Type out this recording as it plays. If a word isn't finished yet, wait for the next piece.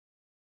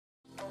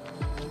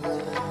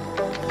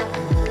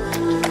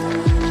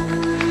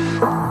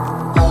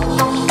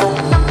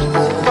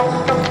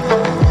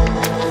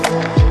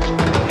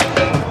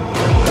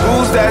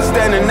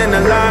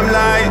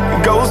limelight.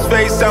 Ghost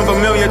face, sound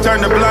familiar,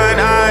 turn the blind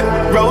eye.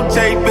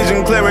 Rotate,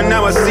 vision clearing,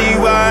 now I see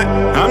why.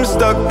 I'm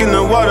stuck in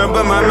the water,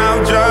 but my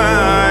mouth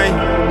dry.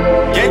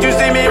 Can't you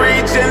see me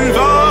reaching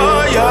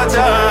for your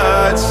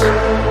touch?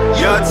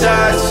 Your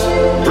touch,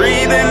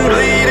 breathing,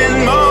 bleeding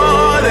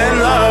more than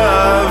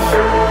love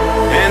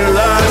and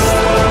lust.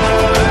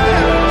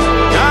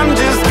 I'm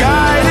just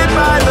guided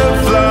by the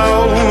flow.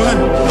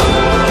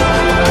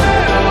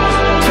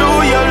 To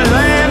your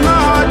land, my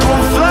heart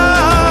will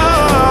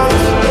flow.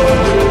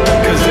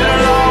 'Cause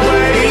it'll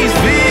always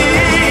be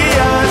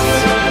us.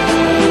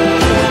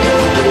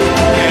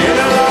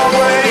 It'll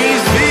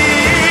always be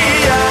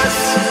us.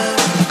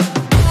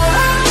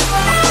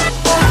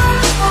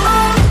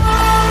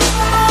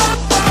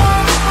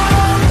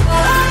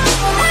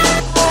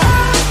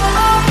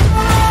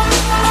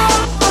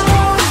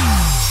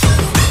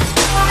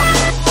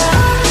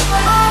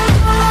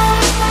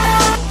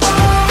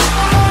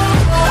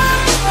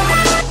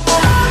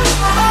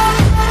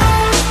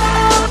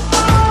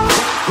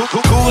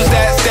 Who's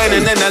that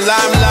standing in the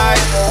limelight?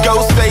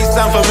 Ghost face,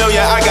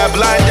 unfamiliar, I got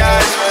blind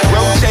eyes.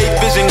 Rotate,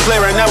 vision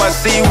clearer, now I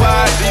see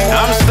why.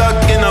 I'm stuck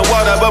in the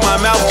water, but my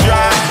mouth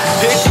dry.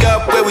 Pick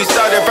up where we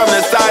started from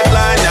the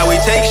sideline. Now we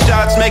take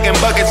shots, making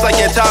buckets like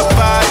your top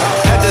five.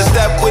 Had to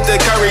step with the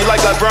Curry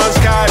like LeBron's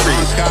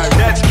Kyrie.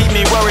 Nets keep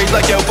me worried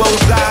like your both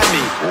side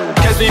me.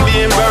 Catch me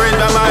being buried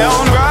by my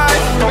own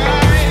ride.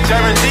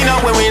 Tarantino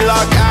when we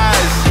lock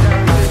eyes.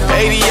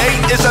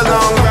 88 is a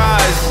long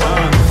rise.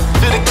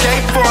 To the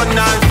Cape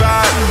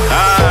 495.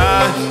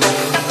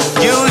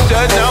 You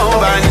should know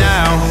by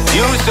now.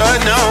 You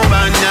should know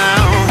by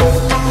now.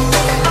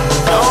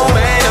 Home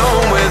ain't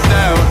home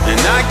without,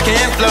 and I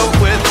can't float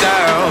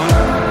without.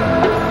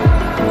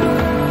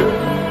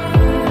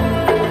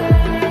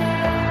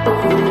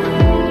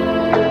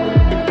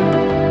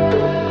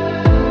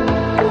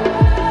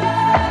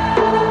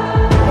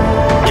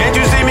 Can't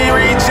you see me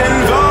reaching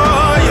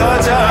for your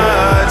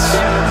touch?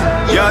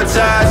 Your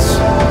touch.